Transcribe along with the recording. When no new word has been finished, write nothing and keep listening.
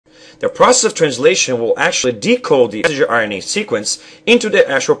The process of translation will actually decode the messenger RNA sequence into the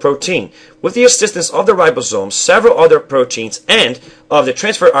actual protein with the assistance of the ribosome, several other proteins, and of the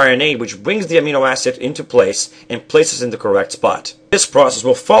transfer RNA, which brings the amino acid into place and places it in the correct spot. This process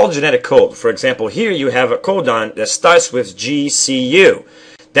will follow the genetic code. For example, here you have a codon that starts with GCU.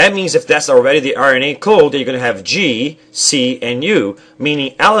 That means if that's already the RNA code, then you're going to have G, C, and U,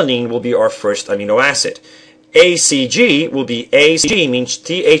 meaning alanine will be our first amino acid. ACG will be ACG, means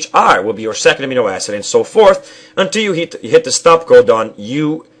THR will be your second amino acid, and so forth, until you hit the stop codon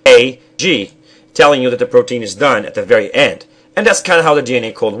UAG, telling you that the protein is done at the very end. And that's kind of how the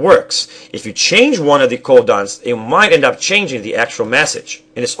DNA code works. If you change one of the codons, it might end up changing the actual message.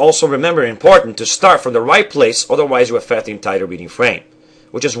 And it's also, remember, important to start from the right place, otherwise you affect the entire reading frame.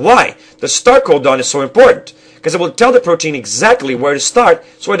 Which is why the start codon is so important, because it will tell the protein exactly where to start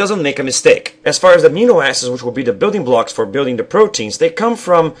so it doesn't make a mistake. As far as the amino acids, which will be the building blocks for building the proteins, they come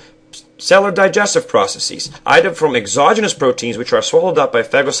from cellular digestive processes, either from exogenous proteins, which are swallowed up by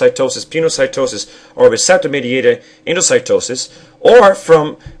phagocytosis, pinocytosis, or receptor-mediated endocytosis, or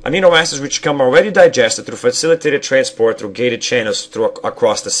from amino acids which come already digested through facilitated transport through gated channels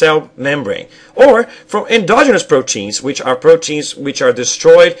across the cell membrane, or from endogenous proteins, which are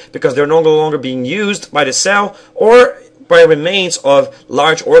destroyed because they're no longer being used by the cell, or by remains of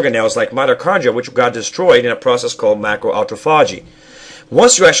large organelles like mitochondria, which got destroyed in a process called macroautophagy.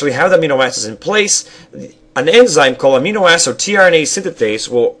 Once you actually have the amino acids in place, an enzyme called amino acid tRNA synthetase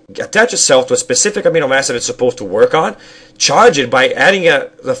will attach itself to a specific amino acid it's supposed to work on, charge it by adding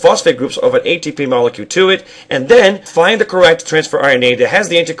the phosphate groups of an ATP molecule to it, and then find the correct transfer RNA that has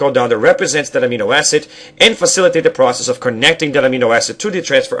the anticodon that represents that amino acid and facilitate the process of connecting that amino acid to the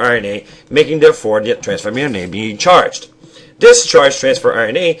transfer RNA, making therefore the transfer RNA being charged. This charged transfer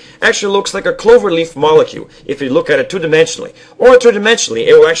RNA actually looks like a cloverleaf molecule if you look at it two-dimensionally. Or three-dimensionally,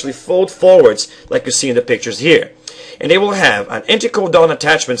 it will actually fold forwards like you see in the pictures here. And they will have an anticodon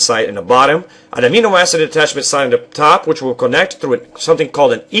attachment site in the bottom, an amino acid attachment site on the top, which will connect through something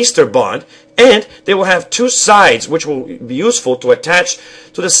called an ester bond, and they will have two sides which will be useful to attach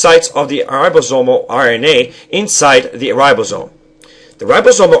to the sites of the ribosomal RNA inside the ribosome. The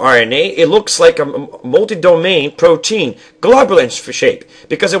ribosomal RNA, it looks like a multi-domain protein, globular in shape,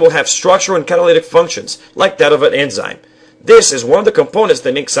 because it will have structural and catalytic functions, like that of an enzyme. This is one of the components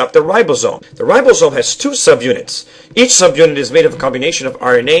that makes up the ribosome. The ribosome has two subunits. Each subunit is made of a combination of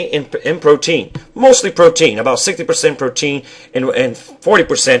RNA and protein, mostly protein, about 60% protein and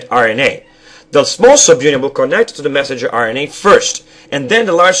 40% RNA. The small subunit will connect to the messenger RNA first, and then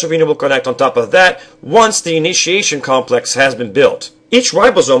the large subunit will connect on top of that once the initiation complex has been built. Each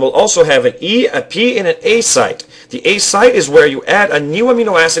ribosome will also have an E, a P, and an A site. The A site is where you add a new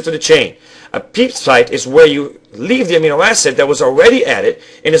amino acid to the chain. A P site is where you leave the amino acid that was already added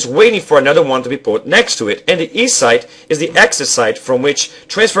and is waiting for another one to be put next to it. And the E site is the exit site from which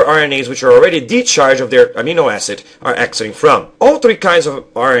transfer RNAs, which are already decharged of their amino acid, are exiting from. All three kinds of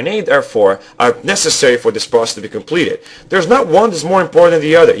RNA, therefore, are necessary for this process to be completed. There's not one that's more important than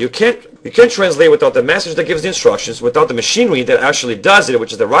the other. You can't translate without the message that gives the instructions, without the machinery that actually does it,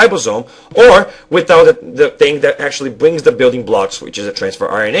 which is the ribosome, or without the thing that actually brings the building blocks, which is the transfer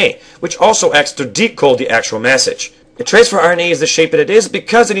RNA, which also acts to decode the actual message. The transfer RNA is the shape that it is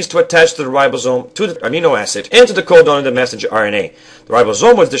because it needs to attach to the ribosome, to the amino acid, and to the codon in the messenger RNA. The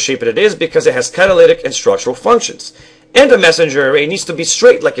ribosome is the shape that it is because it has catalytic and structural functions. And the messenger array needs to be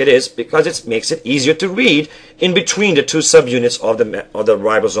straight like it is because it makes it easier to read in between the two subunits of the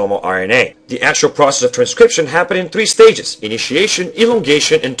ribosomal RNA. The actual process of transcription happens in three stages: initiation,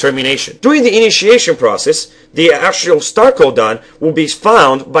 elongation, and termination. During the initiation process, the actual start codon will be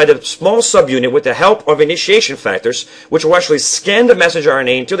found by the small subunit with the help of initiation factors, which will actually scan the messenger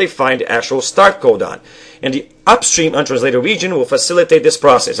RNA until they find the actual start codon. And the upstream untranslated region will facilitate this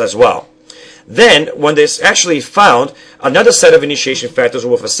process as well. Then, when this is actually found, another set of initiation factors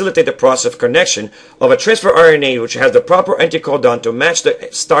will facilitate the process of connection of a transfer RNA which has the proper anticodon to match the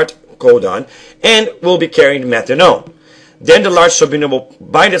start codon and will be carrying methanol. Then the large subunit will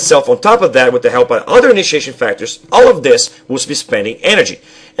bind itself on top of that with the help of other initiation factors. All of this will be spending energy.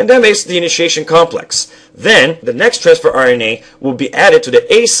 And that makes the initiation complex. Then, the next transfer RNA will be added to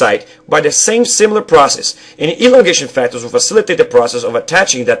the A site by the same similar process. And elongation factors will facilitate the process of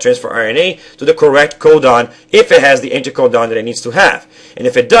attaching that transfer RNA to the correct codon if it has the anticodon that it needs to have. And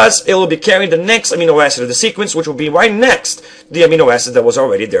if it does, it will be carrying the next amino acid of the sequence, which will be right next to the amino acid that was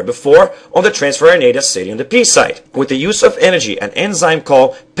already there before on the transfer RNA that's sitting on the P site. With the use of energy, an enzyme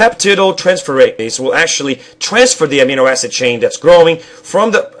called peptidyltransferase will actually transfer the amino acid chain that's growing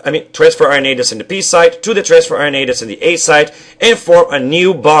from the transfer RNA that's in the P site to the transfer RNA that's in the A site and form a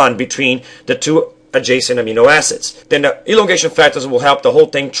new bond between the two adjacent amino acids. Then the elongation factors will help the whole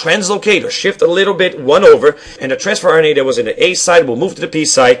thing translocate or shift a little bit one over, and the transfer RNA that was in the A site will move to the P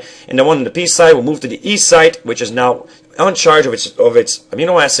site, and the one in the P site will move to the E site, which is now on charge of its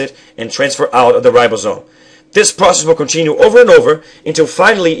amino acid, and transfer out of the ribosome. This process will continue over and over until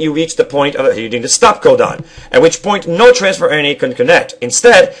finally you reach the point of hitting the stop codon, at which point no transfer RNA can connect.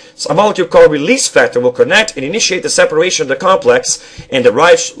 Instead, a molecule called release factor will connect and initiate the separation of the complex, and the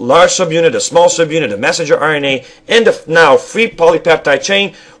large subunit, the small subunit, the messenger RNA, and the now free polypeptide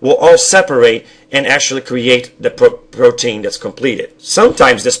chain will all separate and actually create the protein that's completed.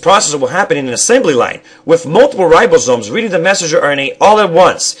 Sometimes this process will happen in an assembly line, with multiple ribosomes reading the messenger RNA all at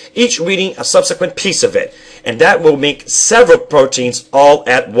once, each reading a subsequent piece of it, and that will make several proteins all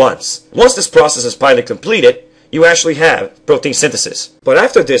at once. Once this process is finally completed, you actually have protein synthesis. But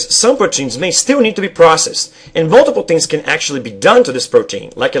after this, some proteins may still need to be processed, and multiple things can actually be done to this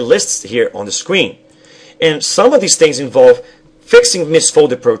protein, like it lists here on the screen. And some of these things involve fixing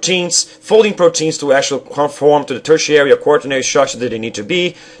misfolded proteins, folding proteins to actually conform to the tertiary or quaternary structure that they need to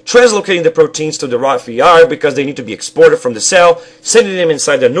be, translocating the proteins to the RAF-ER because they need to be exported from the cell, sending them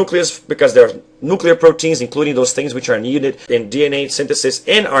inside the nucleus because there are nuclear proteins, including those things which are needed in DNA synthesis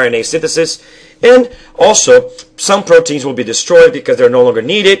and RNA synthesis. And also, some proteins will be destroyed because they're no longer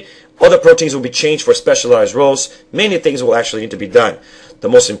needed. Other proteins will be changed for specialized roles. Many things will actually need to be done. The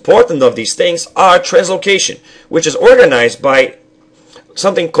most important of these things are translocation, which is organized by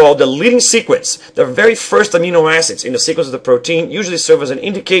something called the leading sequence. The very first amino acids in the sequence of the protein usually serve as an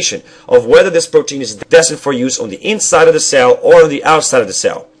indication of whether this protein is destined for use on the inside of the cell or on the outside of the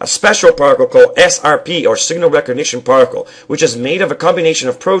cell. A special particle called SRP, or signal recognition particle, which is made of a combination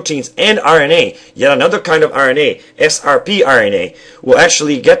of proteins and RNA, yet another kind of RNA, SRP RNA, will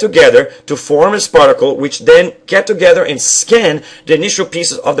actually get together to form this particle, which then get together and scan the initial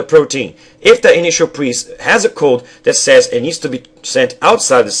pieces of the protein. If the initial piece has a code that says it needs to be sent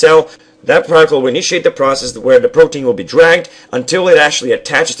outside the cell, that particle will initiate the process where the protein will be dragged until it actually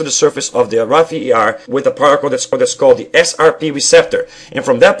attaches to the surface of the RAF-ER with a particle that's called the SRP receptor. And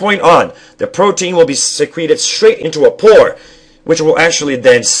from that point on, the protein will be secreted straight into a pore, which will actually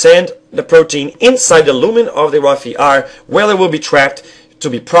then send the protein inside the lumen of the RAF-ER, where it will be trapped to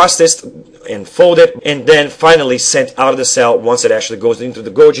be processed and folded, and then finally sent out of the cell once it actually goes into the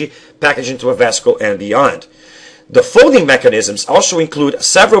Golgi, packaged into a vesicle and beyond. The folding mechanisms also include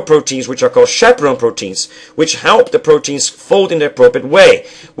several proteins which are called chaperone proteins, which help the proteins fold in the appropriate way.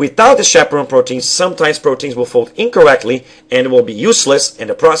 Without the chaperone proteins, sometimes proteins will fold incorrectly and will be useless, and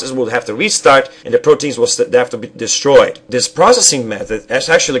the process will have to restart, and the proteins will have to be destroyed. This processing method is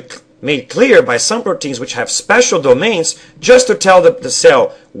actually made clear by some proteins which have special domains just to tell the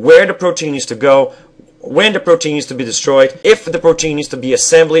cell where the protein needs to go, when the protein needs to be destroyed, if the protein needs to be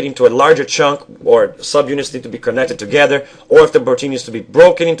assembled into a larger chunk or subunits need to be connected together, or if the protein needs to be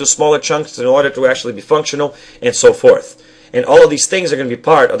broken into smaller chunks in order to actually be functional, and so forth. And all of these things are going to be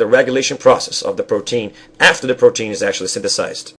part of the regulation process of the protein after the protein is actually synthesized.